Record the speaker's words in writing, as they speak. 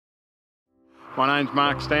My name's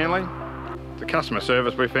Mark Stanley. The customer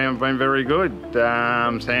service we found has been very good.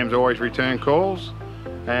 Sam's always returned calls.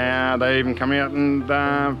 They even come out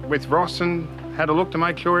and with Ross and had a look to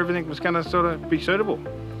make sure everything was going to sort of be suitable.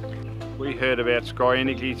 We heard about Sky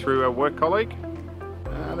Energy through a work colleague.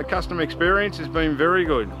 The customer experience has been very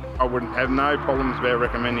good. I wouldn't have no problems about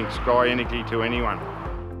recommending Sky Energy to anyone.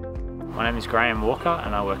 My name is Graham Walker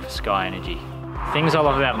and I work for Sky Energy. Things I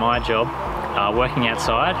love about my job are working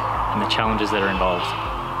outside and the challenges that are involved.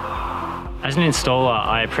 As an installer,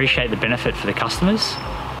 I appreciate the benefit for the customers.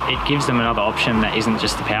 It gives them another option that isn't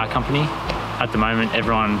just the power company. At the moment,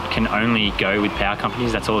 everyone can only go with power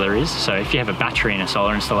companies, that's all there is. So if you have a battery in a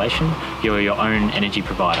solar installation, you're your own energy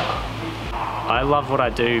provider. I love what I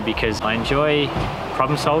do because I enjoy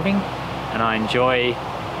problem solving and I enjoy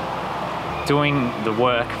doing the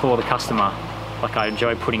work for the customer. Like I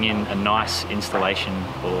enjoy putting in a nice installation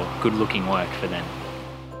or good looking work for them.